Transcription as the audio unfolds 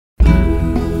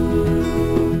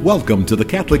Welcome to the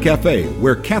Catholic Cafe,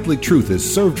 where Catholic truth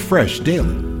is served fresh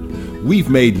daily. We've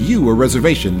made you a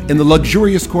reservation in the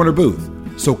luxurious corner booth,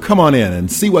 so come on in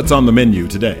and see what's on the menu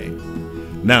today.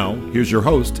 Now, here's your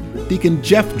host, Deacon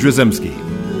Jeff Drzymski.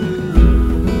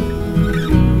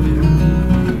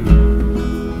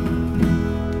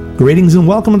 Greetings and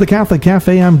welcome to the Catholic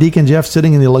Cafe. I'm Deacon Jeff,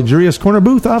 sitting in the luxurious corner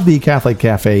booth of the Catholic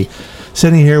Cafe,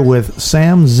 sitting here with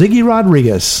Sam Ziggy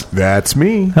Rodriguez. That's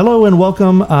me. Hello and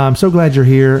welcome. I'm so glad you're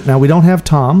here. Now, we don't have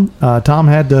Tom. Tom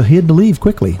had to leave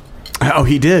quickly. Oh,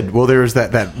 he did. Well, there was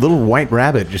that little white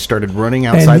rabbit just started running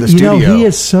outside the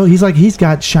studio. He's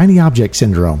got shiny object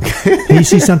syndrome. He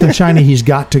sees something shiny, he's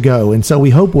got to go. And so we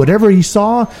hope whatever he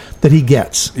saw that he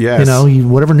gets. Yes.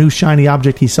 Whatever new shiny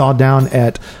object he saw down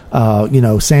at,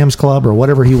 Sam's Club or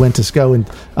whatever he went to go and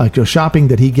go shopping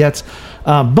that he gets.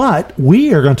 But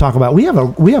we are going to talk about, we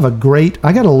have a great,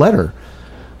 I got a letter.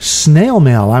 Snail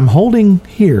mail. I'm holding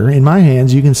here in my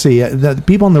hands. You can see the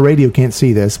people on the radio can't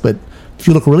see this, but if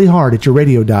you look really hard at your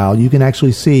radio dial, you can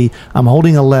actually see I'm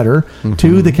holding a letter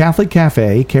to the Catholic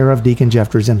Cafe, care of Deacon Jeff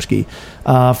Drzymski,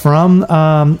 from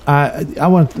I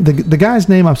want the guy's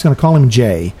name. I'm just going to call him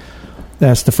Jay.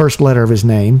 That's the first letter of his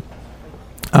name,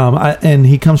 and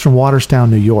he comes from Waterstown,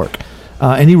 New York,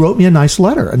 and he wrote me a nice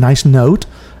letter, a nice note.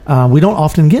 We don't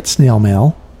often get snail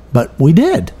mail, but we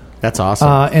did. That's awesome.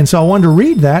 And so I wanted to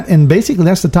read that, and basically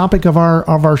that's the topic of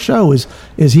our show.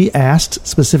 Is he asked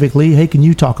specifically, "Hey, can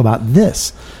you talk about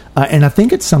this?" And I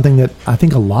think it's something that I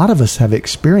think a lot of us have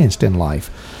experienced in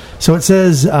life. So it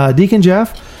says, Deacon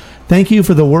Jeff, thank you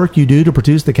for the work you do to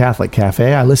produce the Catholic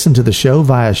Cafe. I listen to the show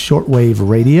via shortwave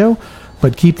radio,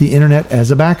 but keep the internet as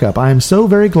a backup. I am so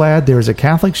very glad there is a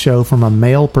Catholic show from a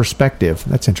male perspective.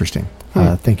 That's interesting.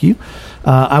 Thank you.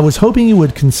 I was hoping you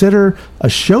would consider a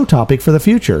show topic for the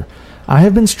future. I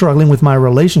have been struggling with my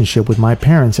relationship with my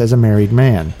parents as a married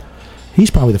man. He's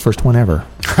probably the first one ever.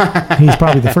 He's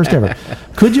probably the first ever.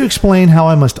 Could you explain how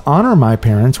I must honor my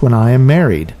parents when I am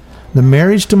married? The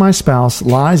marriage to my spouse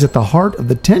lies at the heart of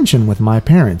the tension with my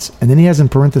parents. And then he has in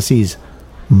parentheses,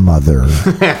 mother.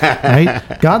 Right?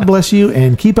 God bless you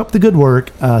and keep up the good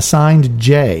work. Signed,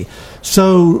 Jay.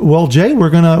 So, well, Jay, we're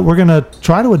gonna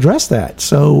try to address that.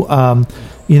 So,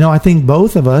 I think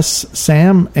both of us,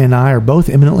 Sam and I, are both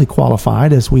eminently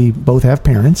qualified, as we both have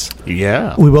parents.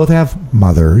 Yeah, we both have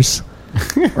mothers,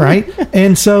 right?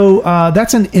 And so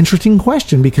that's an interesting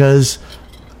question because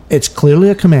it's clearly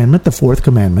a commandment, the fourth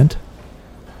commandment,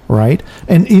 right?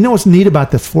 And you know what's neat about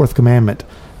the fourth commandment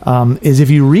is if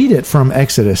you read it from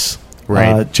Exodus,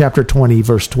 right. Chapter 20,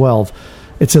 verse 12,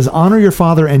 it says, "Honor your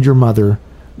father and your mother,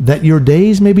 that your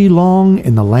days may be long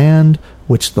in the land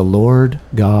which the Lord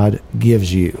God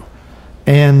gives you."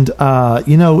 And,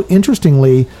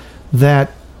 interestingly,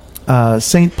 that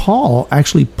St. Paul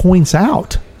actually points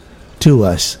out to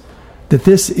us that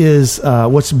this is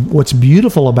what's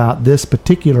beautiful about this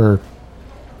particular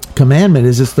commandment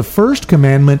is it's the first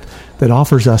commandment that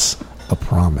offers us a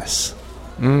promise.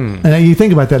 And you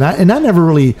think about that, and I never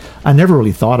really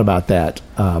thought about that.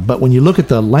 But when you look at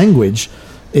the language,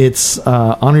 it's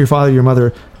honor your father, your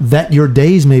mother, that your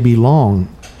days may be long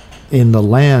in the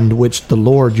land which the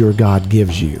Lord your God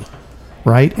gives you.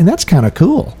 Right? And that's kind of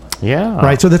cool. Yeah.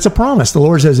 Right? So that's a promise. The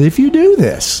Lord says, if you do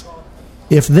this,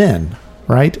 if then,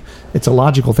 right? It's a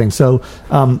logical thing. So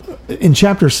in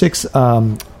chapter 6,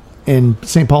 in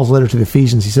St. Paul's letter to the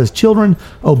Ephesians, he says, "Children,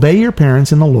 obey your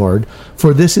parents in the Lord,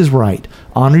 for this is right.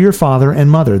 Honor your father and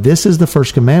mother. This is the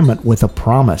first commandment with a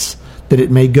promise, that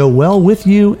it may go well with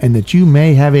you and that you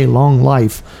may have a long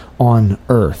life on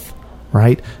earth."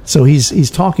 Right? So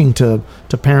he's talking to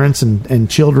parents and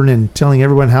children and telling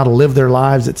everyone how to live their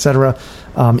lives, etc.,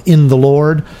 in the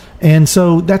Lord. And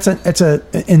so it's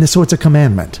a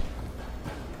commandment.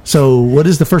 So what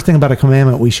is the first thing about a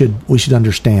commandment we should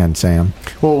understand, Sam?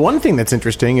 Well, one thing that's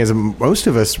interesting is most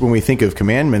of us, when we think of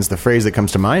commandments, the phrase that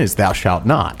comes to mind is "thou shalt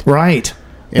not." Right.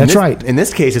 That's right. In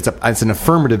this case, it's an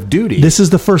affirmative duty. This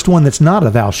is the first one that's not a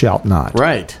 "thou shalt not."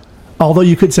 Right. Although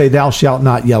you could say, "Thou shalt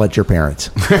not yell at your parents."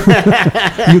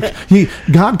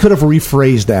 God could have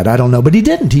rephrased that. I don't know. But he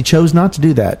didn't. He chose not to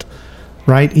do that.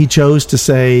 Right? He chose to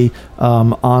say,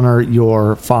 honor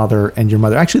your father and your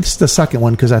mother. Actually, this is the second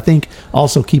one, because I think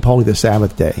also keep holy the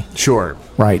Sabbath day. Sure.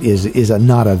 Right, is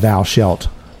not a "thou shalt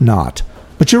not."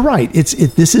 But you're right.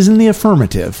 This is in the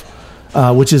affirmative,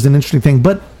 which is an interesting thing.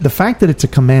 But the fact that it's a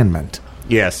commandment.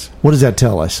 Yes. What does that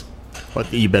tell us? Well,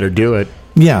 you better do it.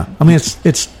 Yeah. I mean,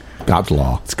 it's God's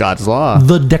law. It's God's law.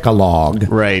 The Decalogue.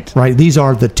 Right. Right. These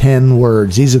are the 10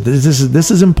 words.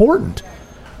 This is important.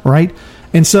 Right.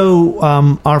 And so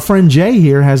our friend Jay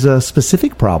here has a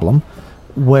specific problem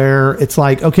where it's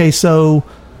like, okay, so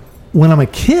when I'm a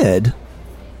kid,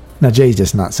 now Jay's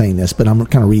just not saying this, but I'm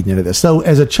kind of reading into this. So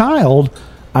as a child,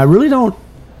 I really don't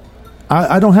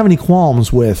have any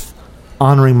qualms with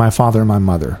honoring my father and my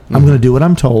mother. Mm-hmm. I'm going to do what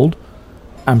I'm told.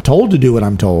 I'm told to do what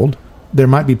I'm told. There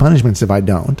might be punishments if I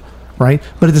don't, right?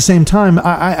 But at the same time,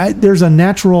 there's a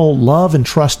natural love and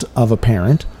trust of a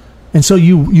parent. And so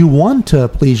you want to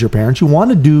please your parents. You want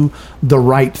to do the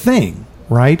right thing,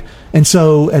 right? And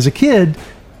so as a kid,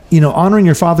 honoring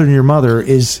your father and your mother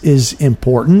is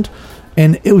important.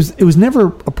 And it was never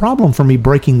a problem for me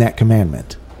breaking that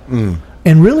commandment. Mm.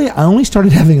 And really, I only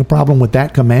started having a problem with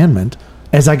that commandment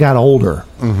as I got older.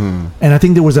 Mm-hmm. And I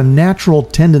think there was a natural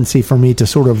tendency for me to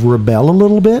sort of rebel a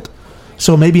little bit.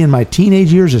 So maybe in my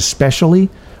teenage years especially,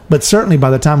 but certainly by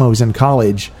the time I was in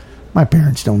college, my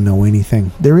parents don't know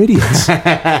anything. They're idiots,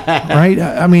 right?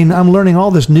 I mean, I'm learning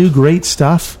all this new great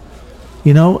stuff,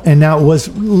 and now it was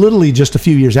literally just a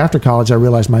few years after college I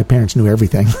realized my parents knew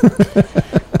everything.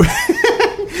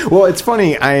 Well, it's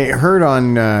funny. I heard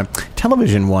on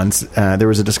television once there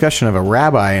was a discussion of a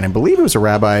rabbi, and I believe it was a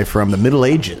rabbi from the Middle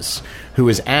Ages, who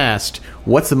was asked,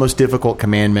 what's the most difficult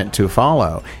commandment to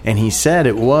follow? And he said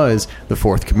it was the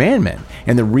fourth commandment.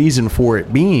 And the reason for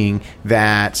it being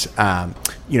that,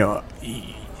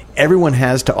 everyone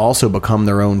has to also become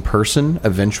their own person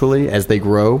eventually as they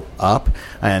grow up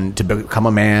and to become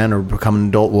a man or become an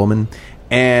adult woman.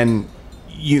 And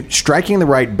you striking the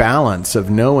right balance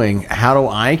of knowing how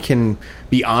I can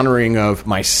be honoring of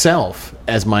myself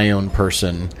as my own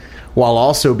person while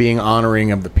also being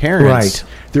honoring of the parents.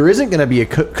 Right. There isn't going to be a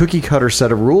cookie cutter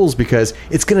set of rules because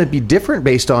it's going to be different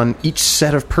based on each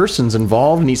set of persons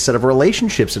involved and each set of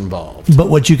relationships involved. But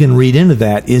what you can read into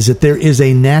that is that there is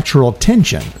a natural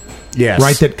tension, yes,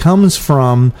 right, that comes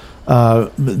from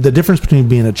the difference between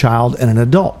being a child and an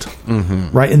adult,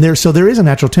 mm-hmm. right? And there is a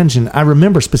natural tension. I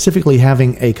remember specifically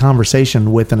having a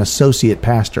conversation with an associate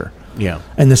pastor. Yeah.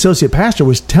 And the associate pastor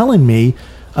was telling me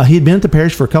he had been at the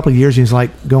parish for a couple of years. And he's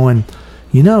like going,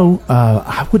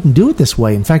 I wouldn't do it this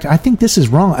way. In fact, I think this is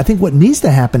wrong. I think what needs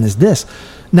to happen is this.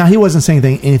 Now, he wasn't saying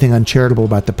anything uncharitable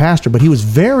about the pastor, but he was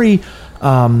very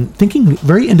thinking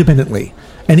very independently.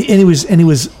 And he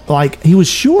was like, he was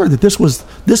sure that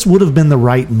this would have been the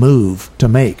right move to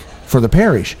make for the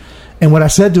parish. And what I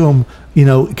said to him,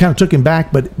 it kind of took him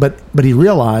back, but he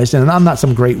realized, and I'm not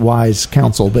some great wise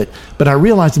counsel, but I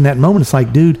realized in that moment, it's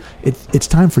like, dude, it's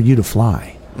time for you to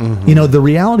fly. Mm-hmm. The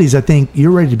reality is, I think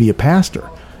you're ready to be a pastor.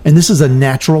 And this is a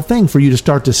natural thing for you to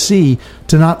start to see,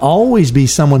 to not always be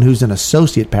someone who's an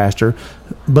associate pastor,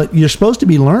 but you're supposed to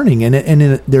be learning. And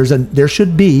there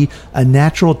should be a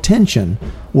natural tension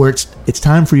where it's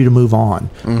time for you to move on.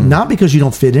 Mm. Not because you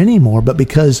don't fit in anymore, but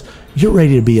because you're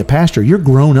ready to be a pastor. You're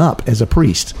grown up as a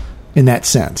priest in that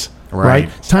sense. Right.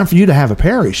 It's time for you to have a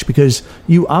parish because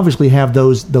you obviously have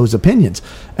those opinions,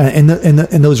 and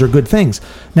those are good things.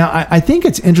 Now, I think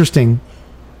it's interesting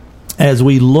as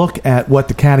we look at what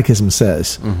the Catechism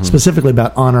says, mm-hmm. specifically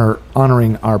about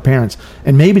honoring our parents,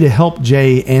 and maybe to help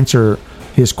Jay answer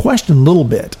his question a little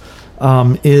bit,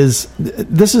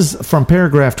 this is from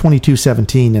paragraph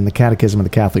 2217 in the Catechism of the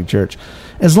Catholic Church.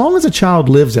 As long as a child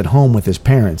lives at home with his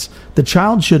parents, the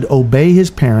child should obey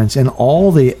his parents in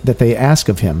all that they ask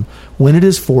of him when it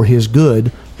is for his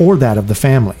good or that of the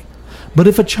family. But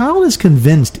if a child is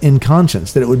convinced in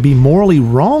conscience that it would be morally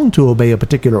wrong to obey a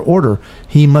particular order,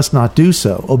 he must not do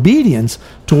so. Obedience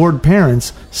toward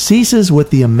parents ceases with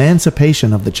the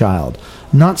emancipation of the child,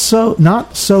 not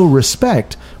so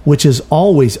respect, which is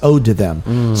always owed to them.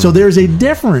 Mm. So there's a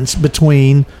difference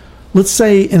between, let's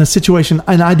say, in a situation,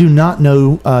 and I do not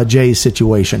know Jay's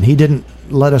situation. He didn't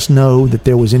let us know that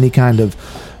there was any kind of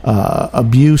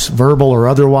abuse, verbal or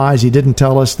otherwise. He didn't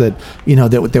tell us that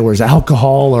that there was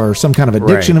alcohol or some kind of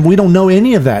addiction, right. And we don't know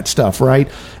any of that stuff, right?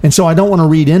 And so I don't want to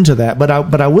read into that, but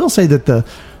I will say that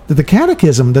the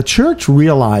Catechism, the Church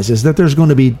realizes that there's going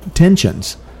to be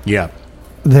tensions,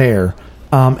 there,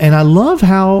 and I love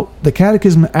how the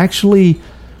Catechism actually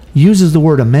uses the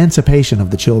word emancipation of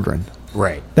the children.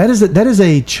 Right. That is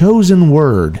a chosen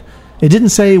word. It didn't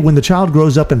say when the child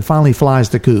grows up and finally flies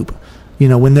the coop.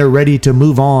 When they're ready to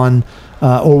move on,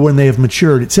 or when they have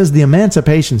matured. It says the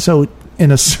emancipation. So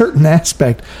in a certain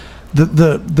aspect,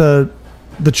 the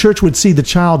church would see the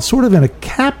child sort of in a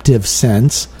captive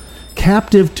sense,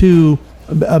 captive to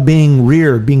being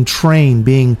reared, being trained,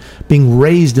 being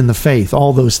raised in the faith,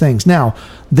 all those things. Now,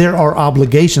 there are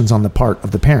obligations on the part of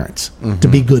the parents, mm-hmm. to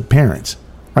be good parents.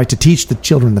 Right, to teach the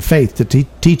children the faith, to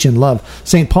teach in love.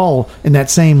 St. Paul, in that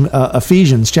same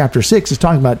Ephesians chapter 6, is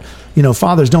talking about,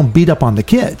 fathers, don't beat up on the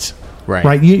kids.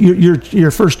 Right. Your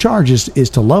first charge is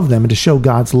to love them and to show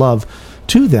God's love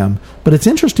to them. But it's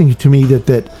interesting to me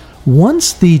that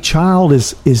once the child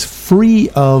is free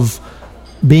of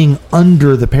being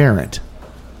under the parent,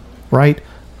 right,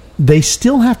 they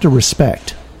still have to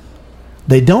respect.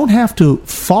 They don't have to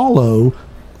follow,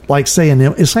 like say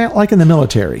it's like in the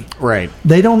military. Right.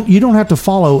 You don't have to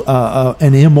follow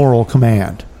an immoral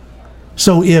command.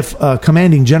 So if a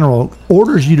commanding general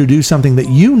orders you to do something that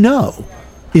you know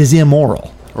is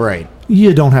immoral, right,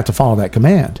 you don't have to follow that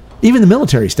command. Even the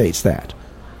military states that.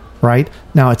 Right?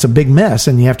 Now it's a big mess,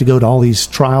 and you have to go to all these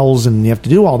trials, and you have to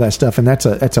do all that stuff, and that's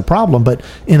a problem. But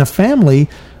in a family,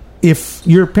 if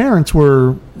your parents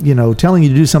were, telling you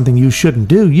to do something you shouldn't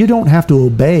do, you don't have to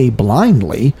obey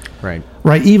blindly. Right.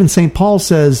 Right? Even St. Paul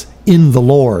says, in the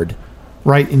Lord,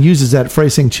 right? And uses that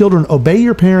phrase saying, children, obey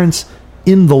your parents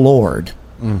in the Lord.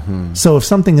 Mm-hmm. So if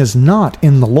something is not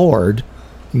in the Lord,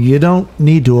 you don't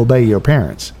need to obey your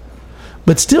parents.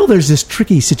 But still there's this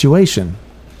tricky situation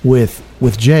with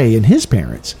Jay and his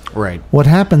parents. Right. What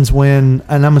happens when,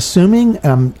 and I'm assuming,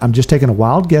 I'm just taking a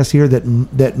wild guess here,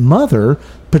 that mother,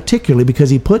 particularly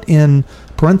because he put in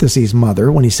parentheses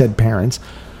mother when he said parents,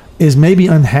 is maybe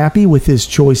unhappy with his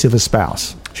choice of a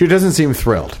spouse. She doesn't seem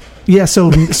thrilled. Yeah,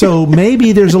 so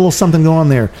maybe there's a little something going on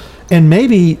there. And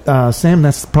maybe, Sam,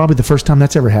 that's probably the first time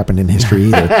that's ever happened in history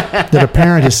either. That a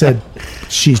parent has said,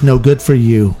 she's no good for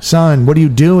you. Son, what are you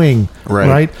doing?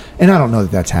 Right? And I don't know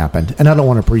that that's happened. And I don't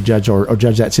want to prejudge or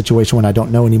judge that situation when I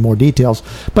don't know any more details.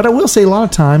 But I will say a lot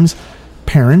of times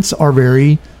parents are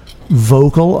very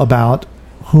vocal about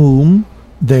whom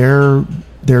their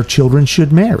children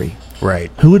should marry.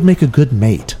 Right. Who would make a good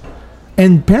mate.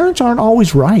 And parents aren't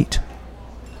always right.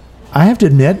 I have to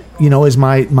admit, as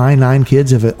my 9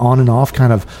 kids have on and off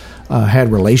kind of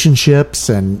had relationships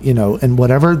and, and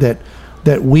whatever,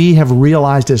 that we have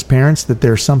realized as parents that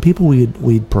there are some people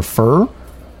we'd prefer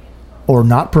or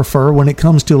not prefer when it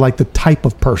comes to like the type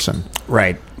of person.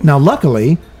 Right. Now,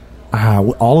 luckily,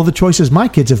 all of the choices my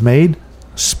kids have made,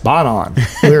 spot on.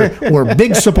 We're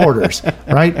big supporters,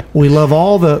 right? We love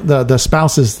all the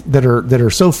spouses that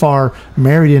are so far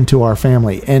married into our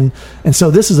family. And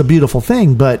so this is a beautiful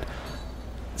thing, but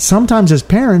sometimes as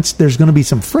parents, there's going to be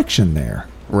some friction there.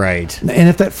 Right. And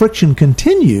if that friction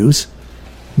continues,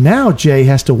 now Jay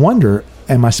has to wonder,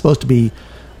 am I supposed to be,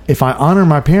 if I honor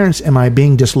my parents, am I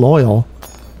being disloyal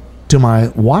to my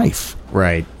wife?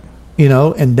 Right.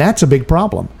 And that's a big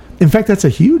problem. In fact, that's a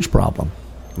huge problem.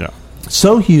 Yeah.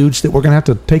 So huge that we're going to have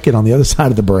to take it on the other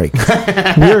side of the break.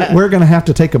 We're going to have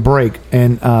to take a break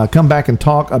and come back and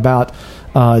talk about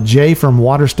Jay from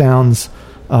Waterstown's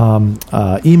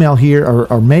email here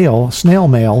or mail, snail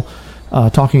mail,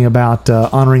 talking about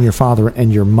honoring your father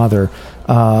and your mother.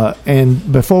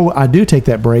 And before I do take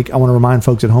that break, I want to remind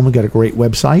folks at home we've got a great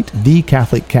website,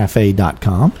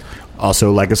 thecatholiccafe.com.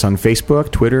 Also, like us on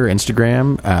Facebook, Twitter,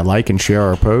 Instagram. Like and share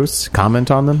our posts.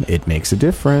 Comment on them. It makes a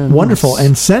difference. Wonderful.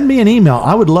 And send me an email.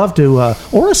 I would love to,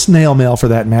 or a snail mail for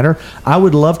that matter. I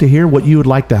would love to hear what you would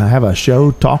like to have a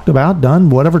show talked about, done,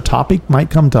 whatever topic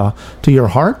might come to your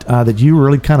heart that you're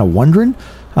really kind of wondering.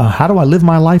 How do I live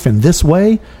my life in this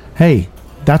way? Hey,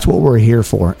 that's what we're here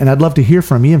for. And I'd love to hear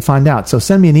from you and find out. So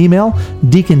send me an email,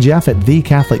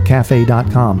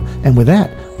 deaconjeff@thecatholiccafe.com. And with that,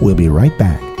 we'll be right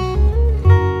back.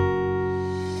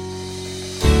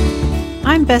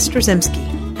 I'm Bess Drzymski,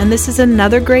 and this is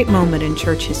another great moment in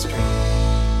church history.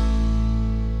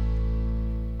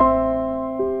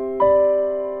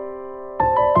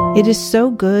 It is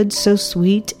so good, so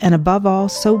sweet, and above all,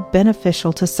 so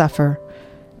beneficial to suffer.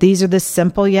 These are the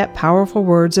simple yet powerful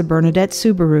words of Bernadette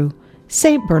Soubirous,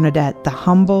 Saint Bernadette, the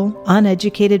humble,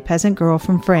 uneducated peasant girl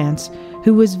from France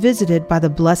who was visited by the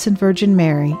Blessed Virgin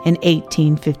Mary in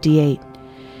 1858.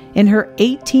 In her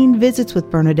 18 visits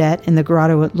with Bernadette in the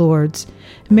grotto at Lourdes,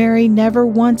 Mary never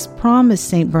once promised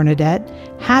St. Bernadette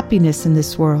happiness in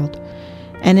this world.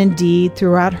 And indeed,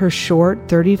 throughout her short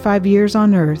 35 years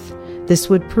on earth, this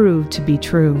would prove to be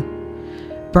true.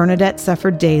 Bernadette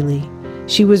suffered daily.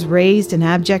 She was raised in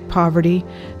abject poverty,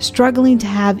 struggling to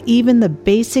have even the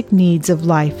basic needs of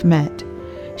life met.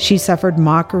 She suffered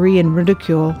mockery and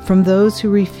ridicule from those who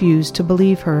refused to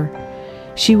believe her.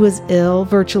 She was ill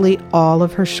virtually all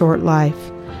of her short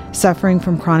life, suffering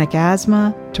from chronic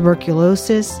asthma,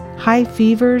 tuberculosis, high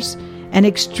fevers, an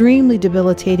extremely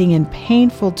debilitating and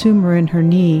painful tumor in her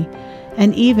knee,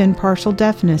 and even partial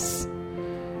deafness.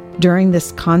 During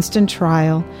this constant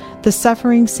trial, the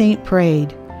suffering saint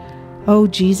prayed, "O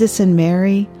Jesus and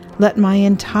Mary, let my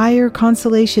entire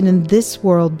consolation in this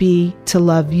world be to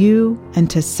love you and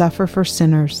to suffer for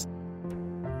sinners."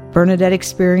 Bernadette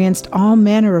experienced all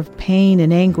manner of pain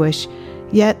and anguish,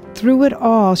 yet through it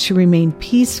all she remained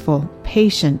peaceful,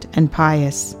 patient, and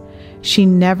pious. she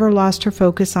never lost her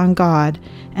focus on God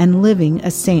and living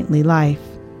a saintly life.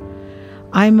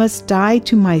 "I must die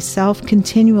to myself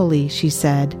continually," she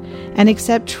said, "and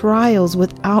accept trials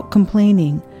without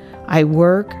complaining. I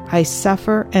work, I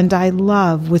suffer, and I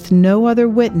love with no other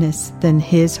witness than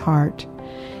His heart.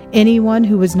 Anyone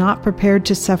who is not prepared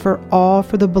to suffer all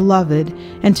for the beloved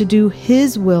and to do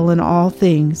His will in all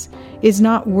things is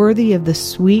not worthy of the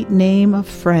sweet name of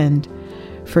friend.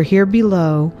 For here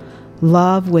below,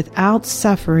 love without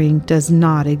suffering does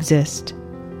not exist."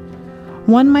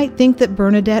 One might think that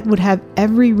Bernadette would have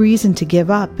every reason to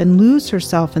give up and lose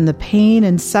herself in the pain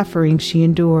and suffering she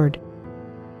endured.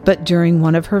 But during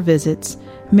one of her visits,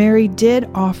 Mary did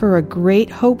offer a great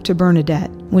hope to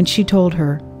Bernadette when she told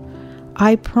her,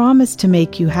 "I promise to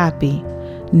make you happy,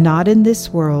 not in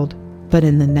this world, but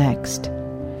in the next."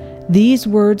 These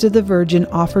words of the Virgin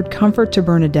offered comfort to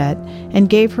Bernadette and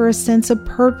gave her a sense of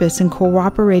purpose in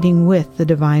cooperating with the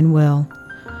divine will.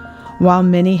 While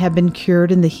many have been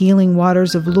cured in the healing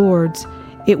waters of Lourdes,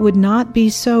 it would not be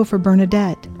so for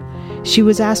Bernadette. She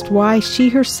was asked why she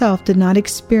herself did not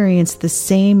experience the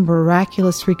same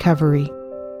miraculous recovery.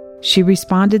 She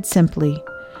responded simply,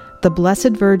 "The Blessed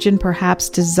Virgin perhaps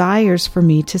desires for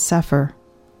me to suffer.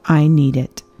 I need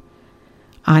it."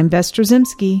 I'm Bess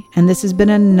Drzymski, and this has been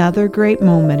another great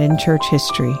moment in church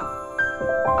history.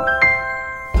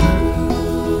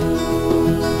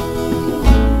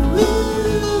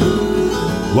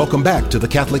 Welcome back to the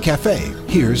Catholic Cafe.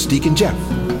 Here's Deacon Jeff.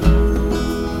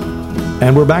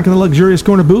 And we're back in the luxurious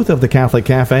corner booth of the Catholic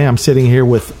Cafe. I'm sitting here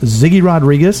with Ziggy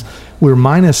Rodriguez. We're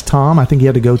minus Tom. I think he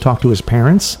had to go talk to his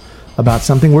parents about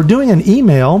something. We're doing an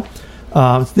email.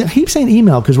 I keep saying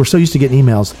email because we're so used to getting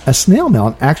emails. A snail mail,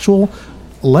 an actual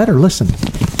letter. Listen,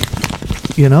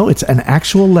 it's an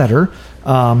actual letter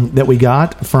that we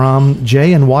got from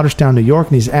Jay in Waterstown, New York,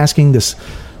 and he's asking this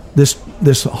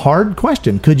hard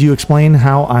question. Could you explain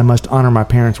how I must honor my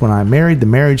parents when I'm married? The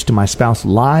marriage to my spouse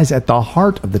lies at the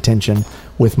heart of the tension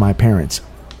with my parents.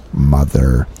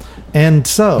 Mother. And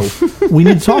so we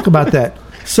need to talk about that.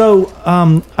 So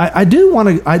I do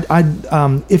want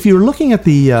to, if you're looking at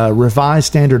the Revised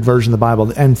Standard Version of the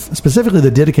Bible, and specifically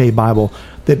the Didache Bible,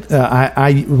 that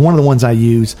one of the ones I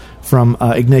use from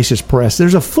Ignatius Press,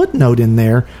 there's a footnote in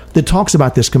there that talks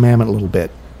about this commandment a little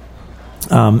bit.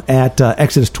 At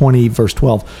Exodus 20, verse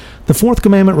 12. The fourth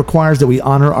commandment requires that we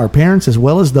honor our parents as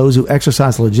well as those who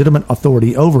exercise legitimate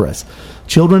authority over us.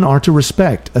 Children are to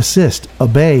respect, assist,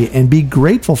 obey, and be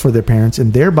grateful for their parents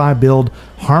and thereby build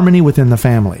harmony within the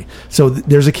family. So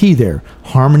there's a key there,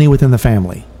 harmony within the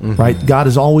family, right? God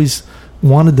has always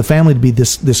wanted the family to be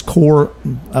this core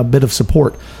bit of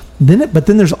support. But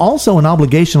then there's also an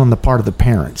obligation on the part of the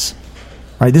parents,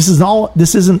 right? This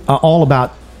isn't all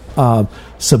about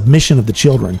submission of the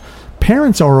children.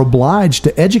 Parents are obliged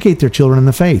to educate their children in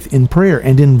the faith, in prayer,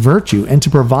 and in virtue, and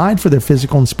to provide for their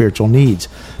physical and spiritual needs.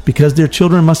 Because their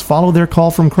children must follow their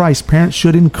call from Christ, parents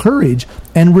should encourage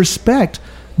and respect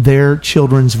their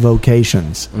children's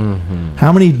vocations.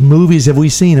 How many movies have we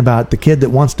seen about the kid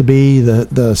that wants to be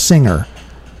the singer?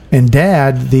 And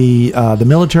dad, the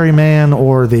military man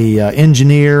or the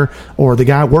engineer or the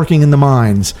guy working in the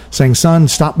mines saying, son,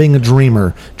 stop being a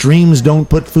dreamer. Dreams don't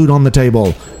put food on the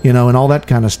table, and all that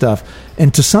kind of stuff.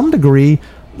 And to some degree,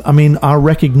 our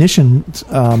recognition,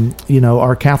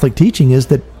 our Catholic teaching is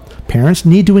that parents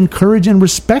need to encourage and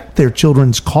respect their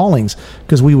children's callings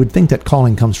because we would think that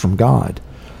calling comes from God.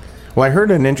 Well, I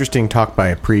heard an interesting talk by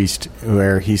a priest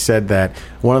where he said that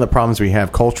one of the problems we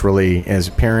have culturally is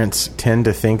parents tend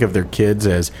to think of their kids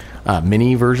as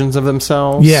mini versions of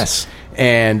themselves. Yes.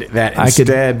 And that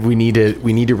instead we need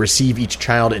to receive each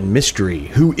child in mystery.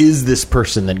 Who is this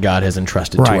person that God has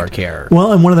entrusted to our care?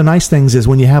 Well, and one of the nice things is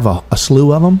when you have a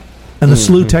slew of them, and the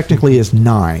slew technically is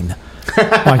 9.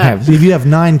 If you have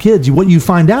 9 kids, what you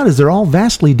find out is they're all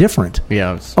vastly different.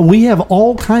 Yes. We have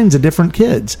all kinds of different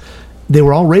kids. They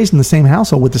were all raised in the same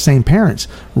household with the same parents,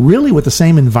 really with the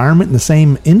same environment and the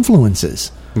same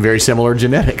influences. Very similar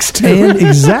genetics, too. And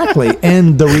exactly.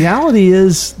 And the reality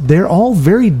is they're all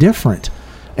very different.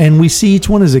 And we see each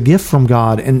one as a gift from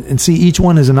God and see each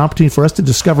one as an opportunity for us to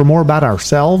discover more about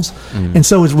ourselves. And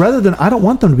so it's rather than, I don't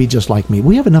want them to be just like me.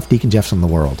 We have enough Deacon Jeffs in the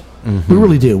world. We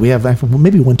really do. We have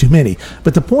maybe one too many.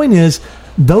 But the point is,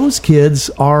 those kids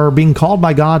are being called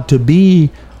by God to be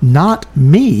not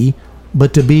me,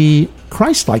 but to be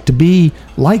Christ-like, to be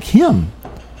like Him.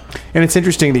 And it's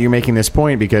interesting that you're making this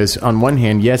point because, on one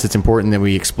hand, yes, it's important that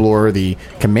we explore the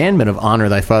commandment of honor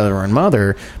thy father and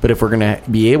mother, but if we're going to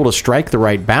be able to strike the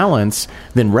right balance,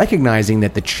 then recognizing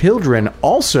that the children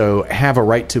also have a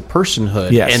right to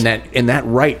personhood, Yes. and that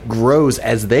right grows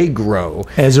as they grow.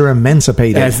 As they're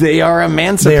emancipated. As they are They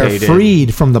emancipated. are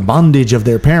freed from the bondage of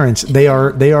their parents. They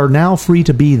are now free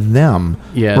to be them.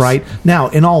 Yes. Right? Now,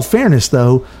 in all fairness,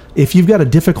 though, if you've got a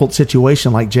difficult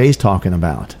situation like Jay's talking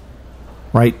about,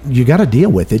 right, you got to deal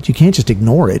with it. You can't just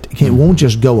ignore it. It won't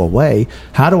just go away.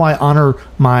 How do I honor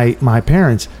my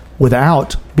parents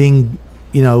without being,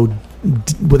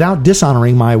 without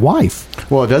dishonoring my wife?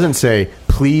 Well, it doesn't say,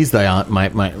 please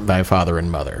thy father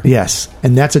and mother. Yes,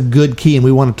 and that's a good key, and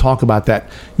we want to talk about that.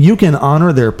 You can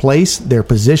honor their place, their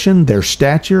position, their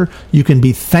stature. You can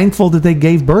be thankful that they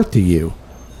gave birth to you,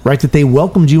 right, that they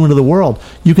welcomed you into the world.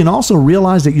 You can also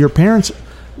realize that your parents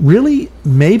really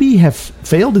maybe have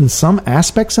failed in some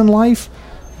aspects in life,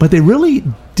 but they really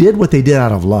did what they did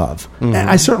out of love. And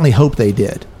I certainly hope they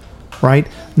did, right?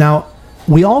 Now,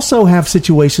 we also have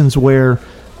situations where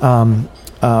in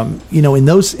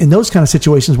those kind of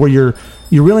situations where you're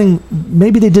really,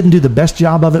 maybe they didn't do the best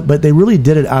job of it, but they really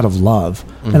did it out of love.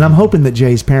 And I'm hoping that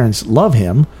Jay's parents love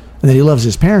him and that he loves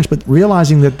his parents, but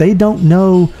realizing that they don't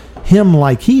know him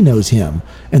like he knows him,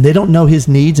 and they don't know his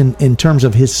needs in terms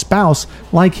of his spouse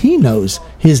like he knows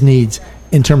his needs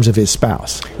in terms of his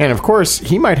spouse. And of course,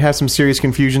 he might have some serious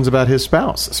confusions about his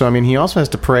spouse. So, I mean, he also has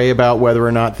to pray about whether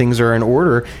or not things are in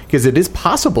order, because it is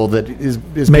possible that his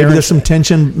maybe parents, there's some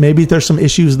tension, maybe there's some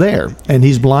issues there, and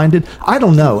he's blinded. I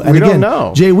don't know. And We again, don't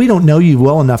know. Jay, we don't know you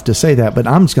well enough to say that, but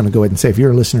I'm just going to go ahead and say, if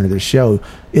you're a listener to this show,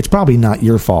 it's probably not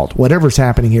your fault. Whatever's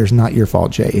happening here is not your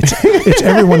fault, Jay. It's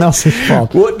everyone else's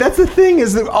fault. Well, that's the thing,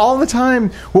 is that all the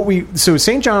time, so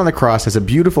St. John on the Cross has a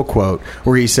beautiful quote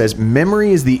where he says,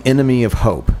 memory is the enemy of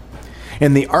hope.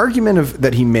 And the argument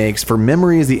that he makes for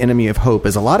memory is the enemy of hope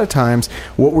is a lot of times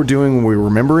what we're doing when we're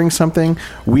remembering something,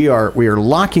 we are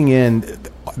locking in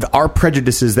our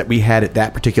prejudices that we had at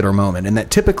that particular moment. And that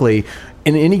typically,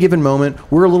 in any given moment,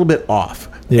 we're a little bit off.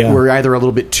 Yeah. We're either a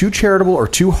little bit too charitable or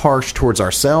too harsh towards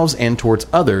ourselves and towards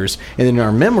others. And in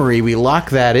our memory, we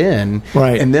lock that in.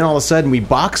 Right. And then all of a sudden, we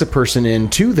box a person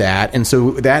into that. And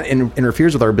so that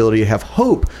interferes with our ability to have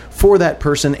hope for that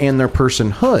person and their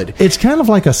personhood. It's kind of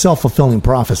like a self-fulfilling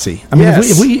prophecy. I mean,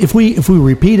 Yes. if we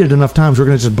repeat it enough times, we're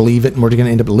going to just believe it, and we're going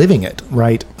to end up living it,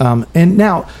 right? And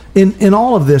now, in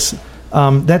all of this,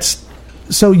 that's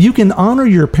so you can honor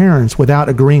your parents without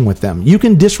agreeing with them. You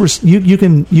can you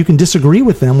can disagree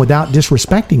with them without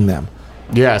disrespecting them.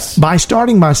 Yes. By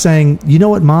starting by saying, you know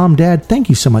what, Mom, Dad, thank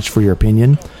you so much for your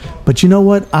opinion. But you know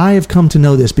what? I have come to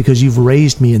know this because you've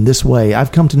raised me in this way.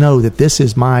 I've come to know that this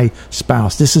is my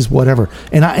spouse. This is whatever.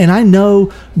 And I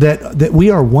know that we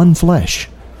are one flesh.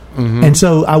 Mm-hmm. And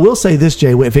so I will say this,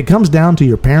 Jay, if it comes down to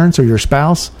your parents or your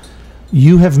spouse,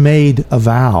 you have made a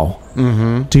vow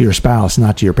to your spouse,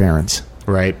 not to your parents.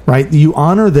 Right. Right? You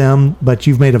honor them, but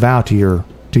you've made a vow to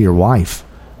your wife.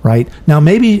 Right? Now,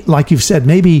 maybe, like you've said,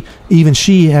 maybe even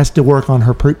she has to work on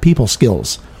her people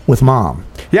skills with Mom.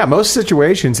 Yeah, most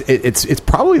situations, it's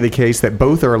probably the case that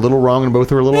both are a little wrong and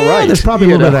both are a little right. There's probably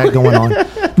a little bit of that going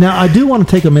on. Now, I do want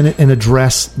to take a minute and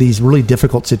address these really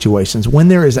difficult situations when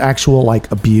there is actual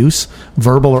like abuse,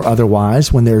 verbal or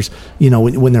otherwise. When there's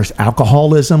when there's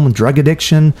alcoholism, drug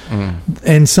addiction,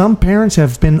 and some parents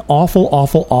have been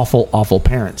awful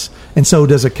parents. And so,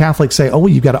 does a Catholic say, "Oh, well,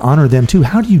 you got to honor them too"?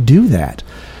 How do you do that?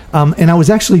 And I was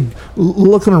actually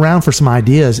looking around for some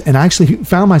ideas, and I actually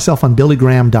found myself on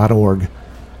BillyGraham.org.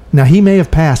 Now, he may have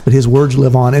passed, but his words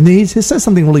live on. And he says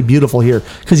something really beautiful here,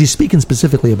 because he's speaking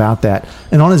specifically about that.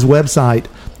 And on his website,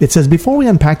 it says, before we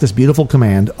unpack this beautiful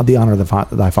command of the honor of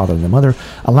thy father and thy mother,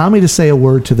 allow me to say a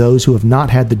word to those who have not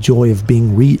had the joy of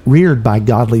being reared by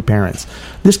godly parents.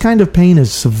 This kind of pain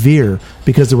is severe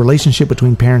because the relationship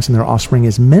between parents and their offspring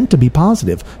is meant to be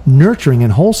positive, nurturing,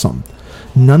 and wholesome.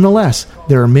 Nonetheless,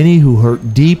 there are many who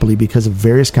hurt deeply because of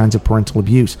various kinds of parental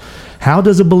abuse. How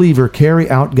does a believer carry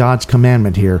out God's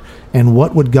commandment here, and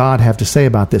what would God have to say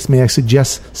about this? May I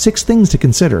suggest 6 things to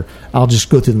consider? I'll just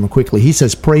go through them quickly. He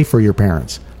says, pray for your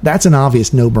parents. That's an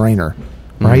obvious no-brainer,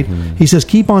 right? Mm-hmm. He says,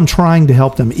 keep on trying to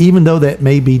help them, even though that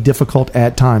may be difficult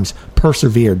at times.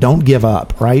 Persevere. Don't give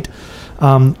up, right?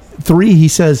 3, he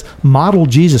says, model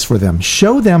Jesus for them.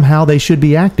 Show them how they should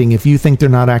be acting. If you think they're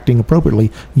not acting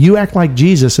appropriately, you act like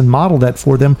Jesus and model that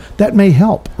for them. That may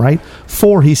help, right?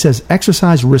 4, he says,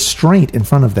 exercise restraint in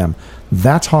front of them.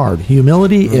 That's hard.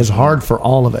 Humility is hard for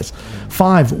all of us.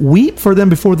 5, weep for them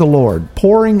before the Lord,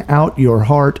 pouring out your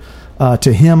heart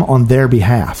to him on their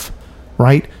behalf,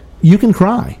 right? You can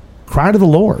cry. cry to the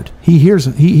Lord. He hears.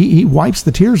 He wipes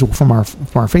the tears from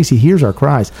our face. He hears our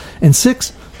cries. And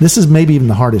 6, this is maybe even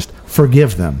the hardest.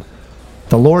 Forgive them.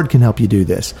 The Lord can help you do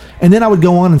this. And then I would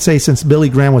go on and say, since Billy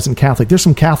Graham wasn't Catholic, there's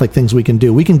some Catholic things we can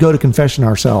do. We can go to confession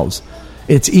ourselves.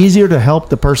 It's easier to help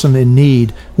the person in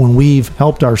need when we've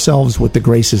helped ourselves with the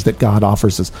graces that God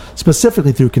offers us,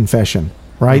 specifically through confession,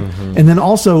 right? Mm-hmm. And then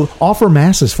also offer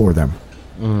masses for them.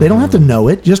 Mm-hmm. They don't have to know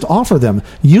it. Just offer them.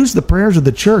 Use the prayers of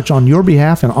the church on your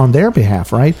behalf and on their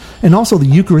behalf, right? And also the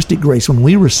Eucharistic grace. When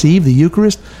we receive the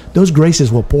Eucharist, those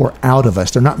graces will pour out of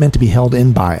us. They're not meant to be held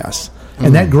in by us.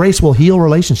 And that grace will heal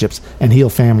relationships and heal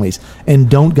families. And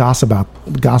don't gossip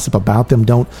about them.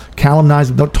 Don't calumnize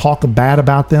them. Don't talk bad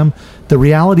about them. The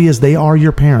reality is they are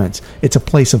your parents. It's a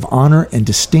place of honor and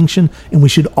distinction, and we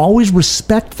should always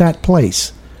respect that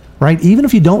place, right? Even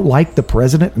if you don't like the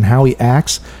president and how he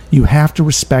acts, you have to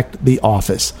respect the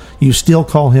office. You still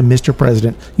call him Mr.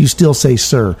 President. You still say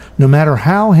sir, no matter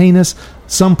how heinous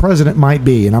some president might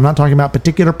be. And I'm not talking about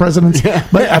particular presidents,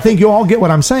 but I think you all get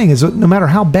what I'm saying is that no matter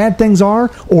how bad things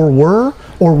are or were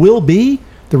or will be,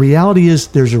 the reality is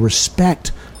there's a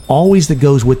respect always that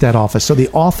goes with that office. So the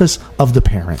office of the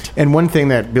parent. And one thing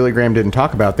that Billy Graham didn't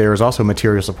talk about there is also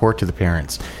material support to the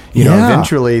parents. You know,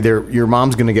 eventually your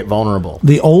mom's going to get vulnerable.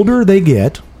 The older they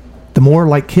get, the more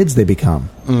like kids they become.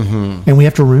 Mm-hmm. And we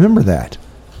have to remember that,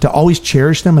 to always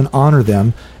cherish them and honor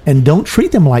them, and don't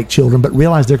treat them like children, but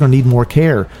realize they're going to need more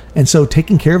care. And so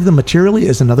taking care of them materially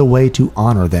is another way to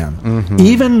honor them,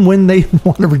 even when they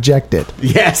want to reject it.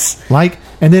 Yes.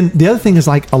 And then the other thing is,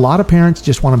 a lot of parents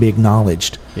just want to be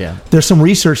acknowledged. Yeah. There's some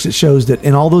research that shows that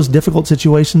in all those difficult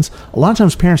situations, a lot of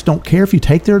times parents don't care if you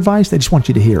take their advice. They just want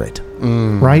you to hear it.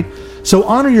 Right? So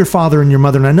honor your father and your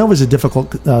mother. And I know it was a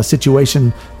difficult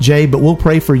situation, Jay, but we'll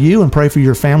pray for you and pray for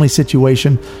your family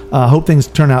situation. Hope things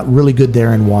turn out really good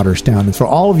there in Waterstown. And for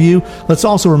all of you, let's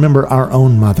also remember our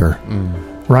own mother.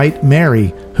 Right?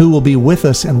 Mary, who will be with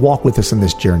us and walk with us in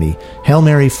this journey. Hail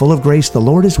Mary, full of grace, the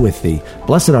Lord is with thee.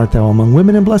 Blessed art thou among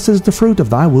women, and blessed is the fruit of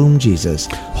thy womb, Jesus.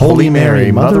 Holy Mary,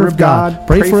 Mother of God,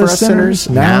 pray for us sinners,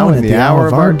 now and at the hour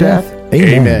of our death.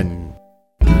 Amen.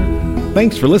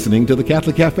 Thanks for listening to the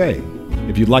Catholic Cafe.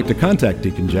 If you'd like to contact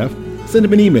Deacon Jeff, send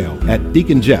him an email at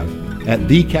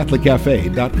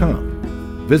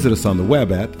deaconjeff@thecatholiccafe.com. Visit us on the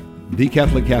web at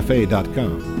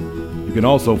thecatholiccafe.com. You can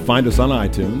also find us on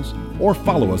iTunes or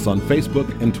follow us on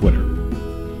Facebook and Twitter.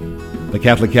 The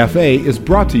Catholic Cafe is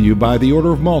brought to you by the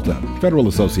Order of Malta Federal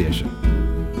Association.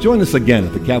 Join us again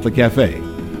at the Catholic Cafe,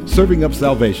 serving up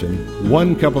salvation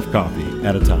one cup of coffee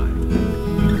at a time.